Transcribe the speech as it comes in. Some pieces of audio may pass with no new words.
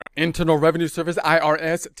Internal Revenue Service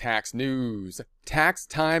IRS tax news. Tax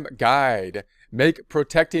time guide. Make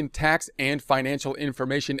protecting tax and financial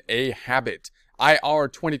information a habit. IR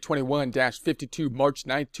 2021-52, March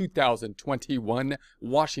 9, 2021,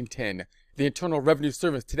 Washington. The Internal Revenue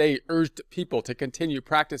Service today urged people to continue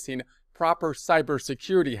practicing proper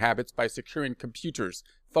cybersecurity habits by securing computers,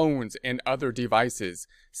 phones, and other devices.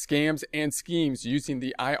 Scams and schemes using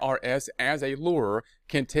the IRS as a lure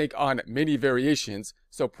can take on many variations,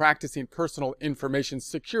 so practicing personal information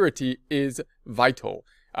security is vital.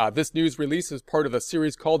 This news release is part of a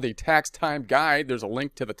series called the Tax Time Guide. There's a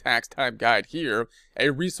link to the Tax Time Guide here, a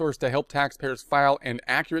resource to help taxpayers file an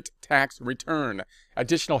accurate tax return.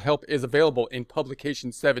 Additional help is available in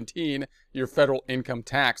Publication 17, Your Federal Income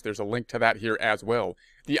Tax. There's a link to that here as well.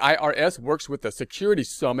 The IRS works with the Security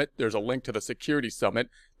Summit. There's a link to the Security Summit.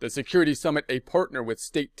 The Security Summit, a partner with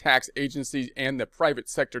state tax agencies and the private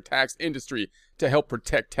sector tax industry to help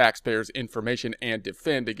protect taxpayers' information and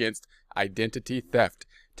defend against identity theft.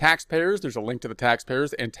 Taxpayers, there's a link to the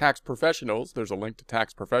taxpayers, and tax professionals, there's a link to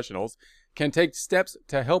tax professionals, can take steps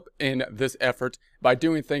to help in this effort by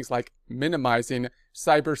doing things like minimizing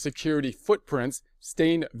cybersecurity footprints,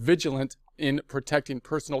 staying vigilant in protecting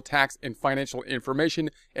personal tax and financial information,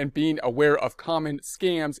 and being aware of common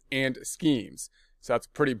scams and schemes. So that's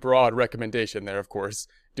a pretty broad recommendation there, of course,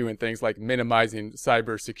 doing things like minimizing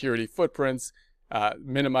cybersecurity footprints,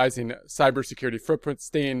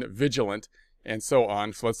 staying vigilant, and so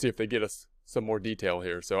on. So let's see if they get us some more detail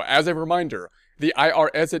here. So as a reminder, the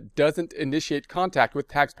IRS doesn't initiate contact with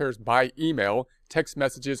taxpayers by email, text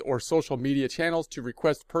messages, or social media channels to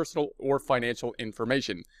request personal or financial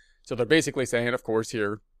information. So they're basically saying, of course,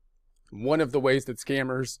 here, one of the ways that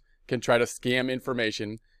scammers can try to scam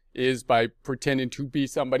information is by pretending to be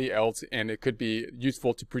somebody else, and it could be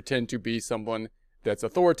useful to pretend to be someone that's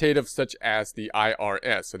authoritative, such as the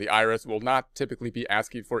IRS. So the IRS will not typically be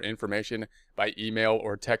asking for information by email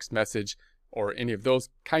or text message or any of those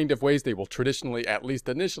kind of ways. They will traditionally, at least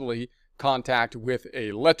initially, contact with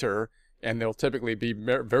a letter, and they'll typically be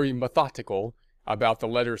very methodical about the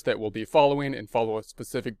letters that will be following and follow a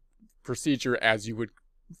specific procedure as you would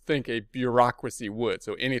think a bureaucracy would.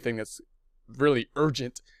 So anything that's really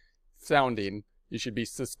urgent sounding, you should be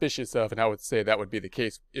suspicious of, and I would say that would be the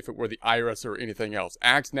case if it were the IRS or anything else.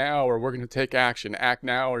 Act now or we're going to take action. Act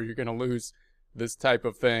now or you're going to lose this type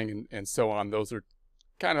of thing, and so on. Those are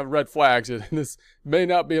kind of red flags, and this may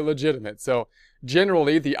not be legitimate. So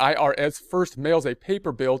generally, the IRS first mails a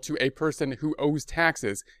paper bill to a person who owes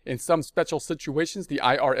taxes. In some special situations, the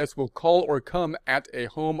IRS will call or come at a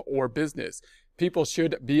home or business. People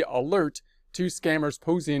should be alert to scammers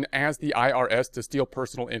posing as the IRS to steal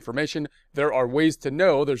personal information. There are ways to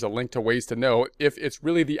know, there's a link to ways to know, if it's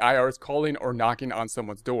really the IRS calling or knocking on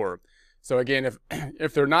someone's door. So again,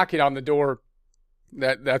 if they're knocking on the door,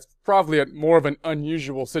 that's probably more of an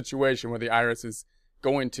unusual situation where the IRS is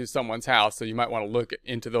going to someone's house. So you might want to look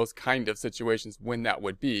into those kind of situations when that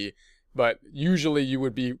would be. But usually you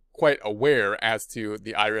would be quite aware as to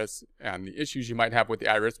the IRS and the issues you might have with the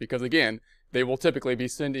IRS, because again, they will typically be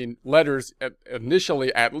sending letters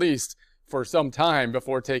initially, at least for some time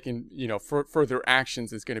before taking, further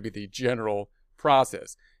actions is going to be the general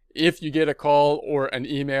process. If you get a call or an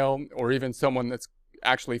email or even someone that's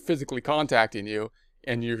actually physically contacting you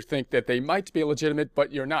and you think that they might be legitimate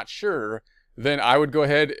but you're not sure, then I would go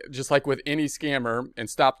ahead, just like with any scammer, and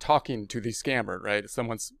stop talking to the scammer, right? If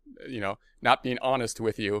someone's, not being honest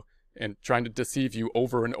with you and trying to deceive you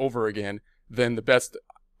over and over again, then the best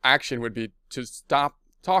action would be to stop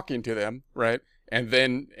talking to them, right? And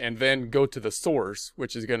then go to the source,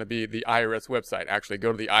 which is going to be the IRS website. Actually,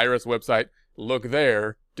 go to the IRS website, look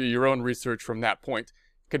there, do your own research from that point.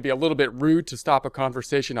 It could be a little bit rude to stop a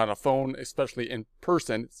conversation on a phone, especially in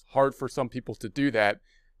person. It's hard for some people to do that,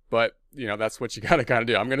 but that's what you got to kind of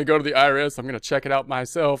do. I'm going to go to the IRS. I'm going to check it out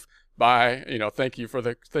myself. Bye. Thank you for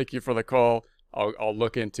the call. I'll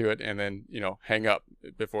look into it and then hang up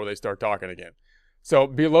before they start talking again. So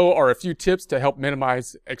below are a few tips to help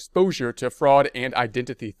minimize exposure to fraud and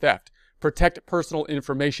identity theft. Protect personal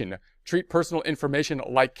information. Treat personal information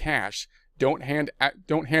like cash. Don't hand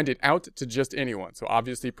it out to just anyone. So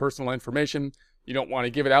obviously personal information, you don't want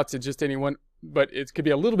to give it out to just anyone, but it could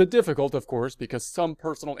be a little bit difficult, of course, because some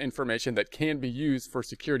personal information that can be used for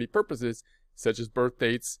security purposes, such as birth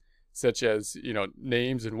dates, such as,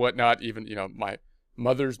 names and whatnot, even, my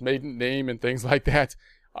mother's maiden name and things like that,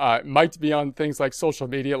 might be on things like social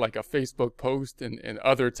media, like a Facebook post and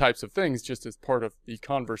other types of things, just as part of the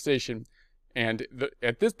conversation. And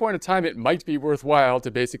at this point in time, it might be worthwhile to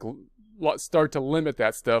basically start to limit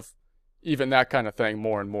that stuff even that kind of thing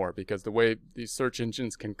more and more, because the way these search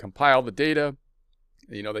engines can compile the data,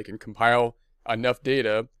 they can compile enough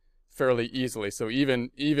data fairly easily. So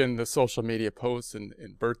even the social media posts and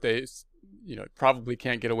birthdays, probably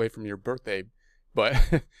can't get away from your birthday,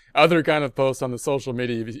 but other kind of posts on the social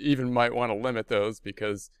media, you even might want to limit those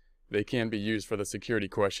because they can be used for the security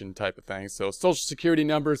question type of thing. So social security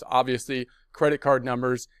numbers, obviously, credit card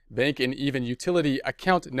numbers, bank and even utility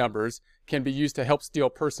account numbers can be used to help steal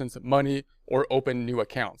persons' money or open new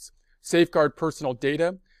accounts. Safeguard personal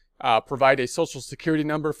data. Provide a social security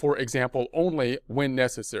number, for example, only when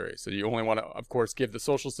necessary. So you only want to, of course, give the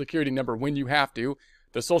social security number when you have to.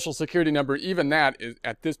 The social security number, even that, is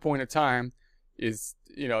at this point in time, is,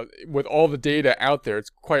 with all the data out there,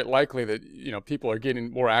 it's quite likely that, people are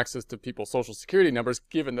getting more access to people's social security numbers,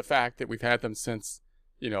 given the fact that we've had them since,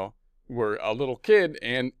 we're a little kid,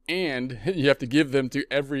 and you have to give them to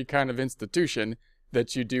every kind of institution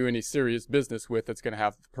that you do any serious business with that's going to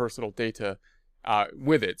have personal data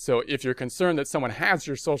with it. So if you're concerned that someone has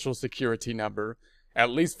your social security number, at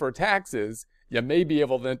least for taxes, you may be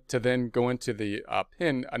able to then go into the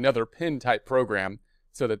another PIN type program,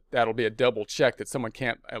 so that'll be a double check that someone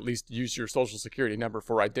can't at least use your social security number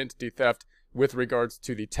for identity theft with regards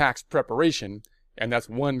to the tax preparation. And that's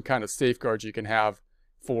one kind of safeguard you can have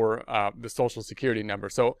for the social security number.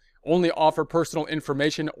 So only offer personal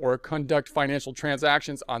information or conduct financial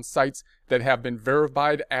transactions on sites that have been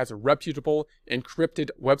verified as reputable encrypted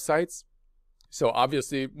websites. So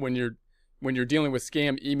obviously when you're dealing with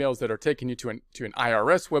scam emails that are taking you to an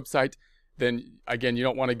IRS website, then again, you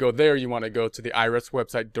don't want to go there. You want to go to the IRS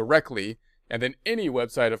website directly. And then any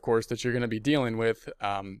website, of course, that you're going to be dealing with,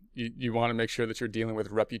 you want to make sure that you're dealing with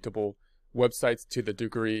reputable websites to the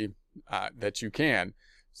degree that you can.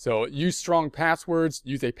 So use strong passwords,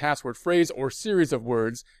 use a password phrase or series of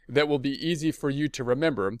words that will be easy for you to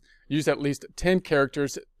remember. Use at least 10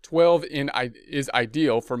 characters, 12 is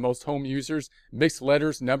ideal for most home users. Mixed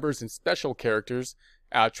letters, numbers, and special characters.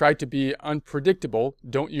 Try to be unpredictable.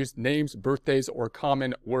 Don't use names, birthdays, or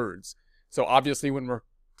common words. So obviously when we're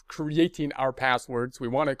creating our passwords, we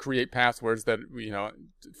want to create passwords that,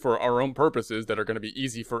 for our own purposes that are going to be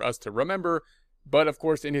easy for us to remember. But of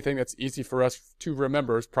course, anything that's easy for us to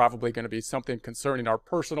remember is probably going to be something concerning our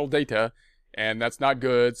personal data, and that's not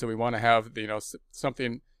good. So we want to have,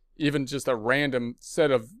 something, even just a random set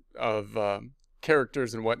of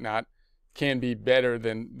characters and whatnot can be better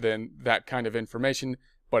than that kind of information.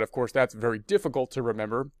 But of course, that's very difficult to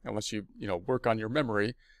remember unless you work on your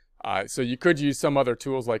memory. So you could use some other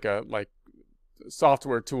tools like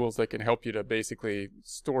software tools that can help you to basically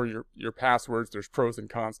store your passwords. There's pros and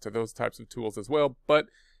cons to those types of tools as well. But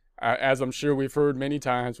as I'm sure we've heard many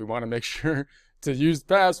times, we want to make sure to use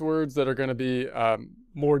passwords that are going to be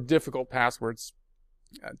more difficult passwords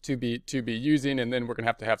to be using. And then we're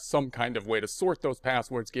going to have some kind of way to sort those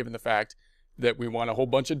passwords, given the fact that we want a whole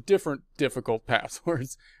bunch of different difficult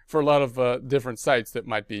passwords for a lot of different sites that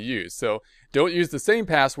might be used. So don't use the same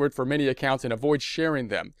password for many accounts and avoid sharing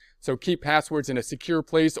them. So keep passwords in a secure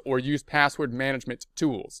place or use password management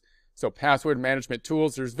tools. So password management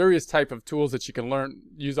tools, there's various type of tools that you can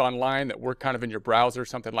use online that work kind of in your browser,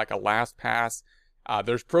 something like a LastPass.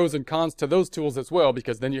 There's pros and cons to those tools as well,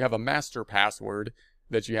 because then you have a master password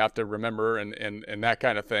that you have to remember and that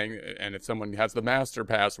kind of thing. And if someone has the master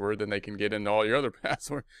password, then they can get into all your other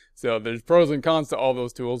passwords. So there's pros and cons to all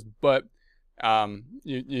those tools, but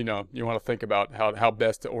you want to think about how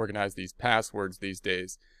best to organize these passwords these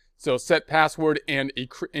days. So set password and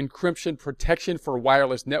encryption protection for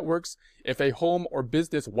wireless networks. If a home or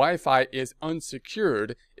business Wi-Fi is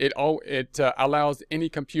unsecured, it allows any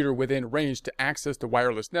computer within range to access the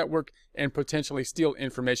wireless network and potentially steal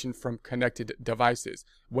information from connected devices.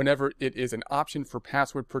 Whenever it is an option for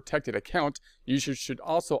password protected account, users should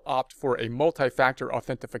also opt for a multi-factor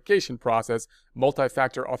authentication process.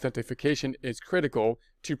 Multi-factor authentication is critical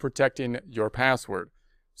to protecting your password.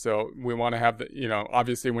 So we want to have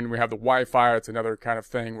obviously when we have the Wi-Fi, it's another kind of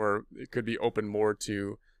thing where it could be open more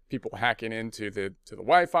to people hacking into the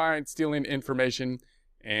Wi-Fi and stealing information.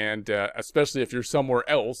 And especially if you're somewhere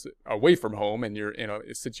else away from home and you're in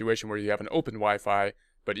a situation where you have an open Wi-Fi,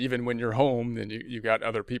 but even when you're home, then you got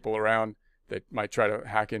other people around that might try to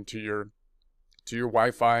hack into your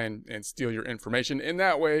Wi-Fi and steal your information in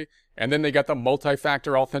that way. And then they got the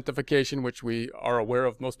multi-factor authentication, which we are aware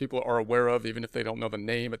of. Most people are aware of, even if they don't know the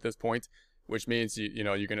name at this point, which means you're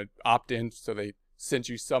going to opt in. So they send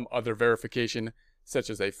you some other verification, such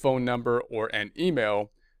as a phone number or an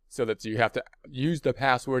email, so that you have to use the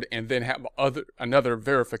password and then have another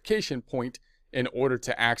verification point in order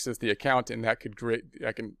to access the account. And that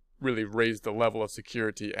can really raise the level of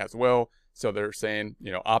security as well. So they're saying,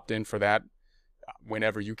 opt in for that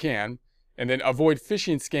whenever you can. And then avoid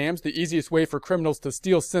phishing scams. The easiest way for criminals to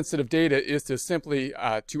steal sensitive data is to simply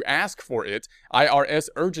to ask for it. IRS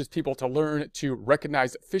urges people to learn to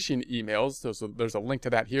recognize phishing emails. So there's a link to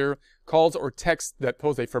that here. Calls or texts that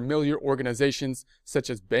pose a familiar organizations such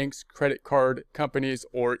as banks, credit card companies,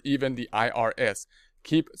 or even the IRS.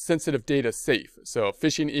 Keep sensitive data safe. So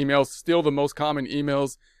phishing emails, still the most common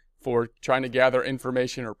emails for trying to gather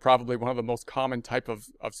information, or probably one of the most common type of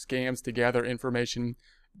scams to gather information.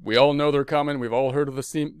 We all know they're coming. We've all heard of the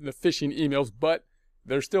phishing emails, but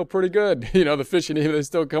they're still pretty good. The phishing emails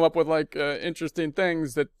still come up with interesting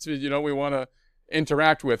things that, we want to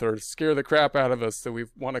interact with or scare the crap out of us. So we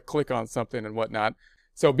want to click on something and whatnot.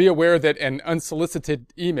 So be aware that an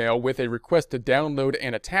unsolicited email with a request to download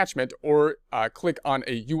an attachment or click on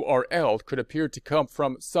a URL could appear to come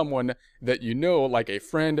from someone that you know, like a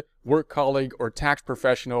friend, work colleague, or tax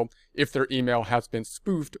professional, if their email has been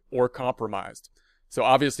spoofed or compromised. So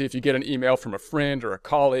obviously, if you get an email from a friend or a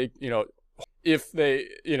colleague,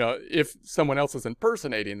 if someone else is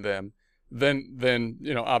impersonating them, then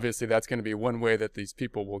obviously that's going to be one way that these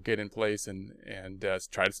people will get in place and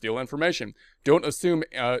try to steal information. Don't assume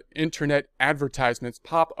internet advertisements,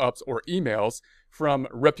 pop-ups, or emails from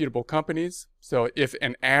reputable companies. So if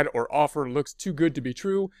an ad or offer looks too good to be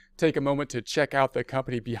true, take a moment to check out the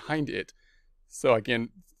company behind it. So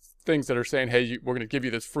again, things that are saying, hey, we're going to give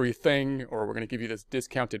you this free thing, or we're going to give you this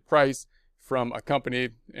discounted price from a company,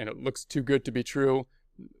 and it looks too good to be true.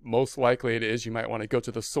 Most likely it is. You might want to go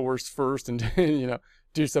to the source first and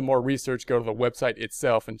do some more research, go to the website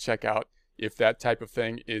itself and check out if that type of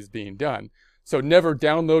thing is being done. So never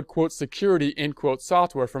download, quote, security, end quote,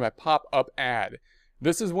 software from a pop-up ad.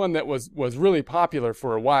 This is one that was really popular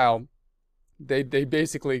for a while. They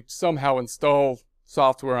basically somehow install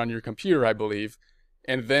software on your computer, I believe,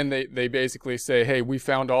 and then they basically say, hey, we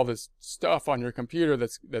found all this stuff on your computer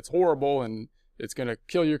that's horrible and it's going to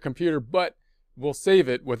kill your computer, but we'll save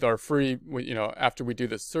it with our free, after we do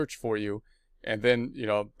this search for you. And then,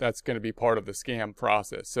 that's going to be part of the scam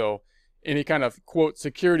process. So any kind of, quote,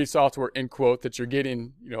 security software, end quote, that you're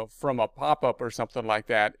getting, from a pop-up or something like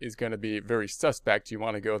that is going to be very suspect. You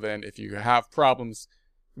want to go then, if you have problems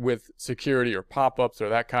with security or pop-ups or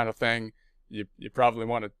that kind of thing, you probably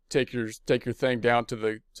want to take your thing down to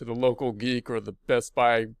the local geek or the Best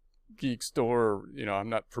Buy geek store. Or, I'm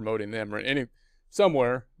not promoting them, or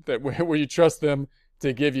somewhere that where you trust them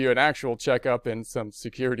to give you an actual checkup and some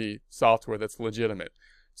security software that's legitimate.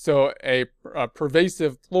 So a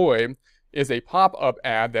pervasive ploy is a pop-up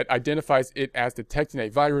ad that identifies it as detecting a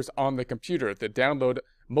virus on the computer. The download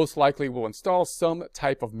most likely will install some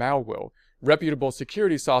type of malware. Reputable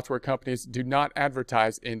security software companies do not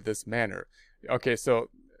advertise in this manner. Okay, so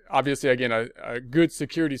obviously, again, a good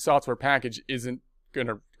security software package isn't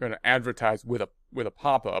gonna advertise with a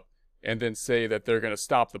pop-up and then say that they're gonna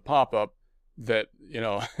stop the pop-up that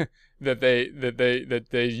that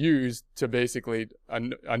they use to basically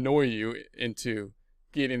annoy you into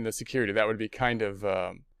getting the security. That would be kind of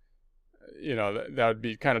that would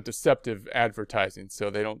be kind of deceptive advertising. So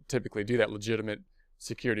they don't typically do that. Legitimate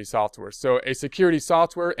security software. So a security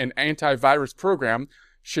software and antivirus program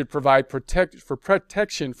should provide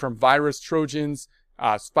protection from virus, trojans,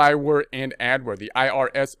 spyware, and adware. The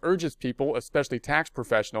IRS urges people, especially tax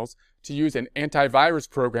professionals, to use an antivirus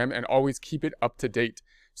program and always keep it up to date.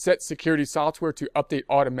 Set security software to update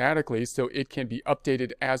automatically so it can be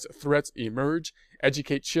updated as threats emerge.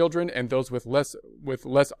 Educate children and those with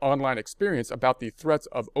less online experience about the threats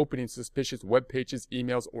of opening suspicious web pages,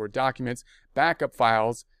 emails, or documents. Backup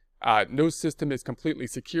files. No system is completely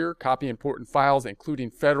secure. Copy important files, including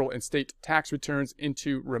federal and state tax returns,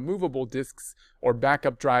 into removable disks or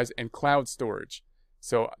backup drives and cloud storage.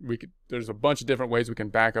 So there's a bunch of different ways we can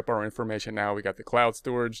back up our information now. We got the cloud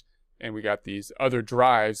storage, and we got these other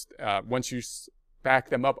drives. Once you back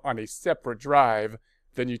them up on a separate drive,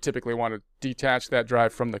 then you typically want to detach that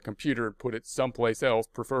drive from the computer and put it someplace else,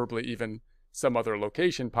 preferably even some other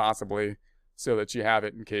location possibly, so that you have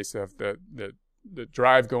it in case of the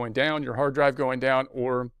drive going down, your hard drive going down,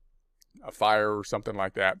 or a fire or something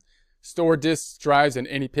like that. Store disks, drives, and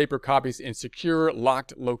any paper copies in secure,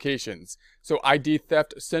 locked locations. So ID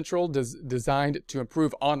Theft Central, designed to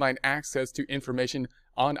improve online access to information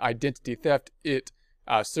on identity theft. It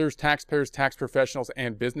serves taxpayers, tax professionals,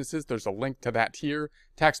 and businesses. There's a link to that here.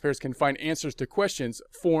 Taxpayers can find answers to questions,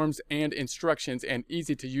 forms, and instructions, and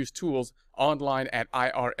easy-to-use tools online at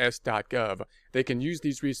irs.gov. They can use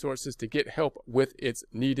these resources to get help with it's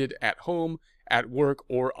needed at home, at work,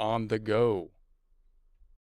 or on the go.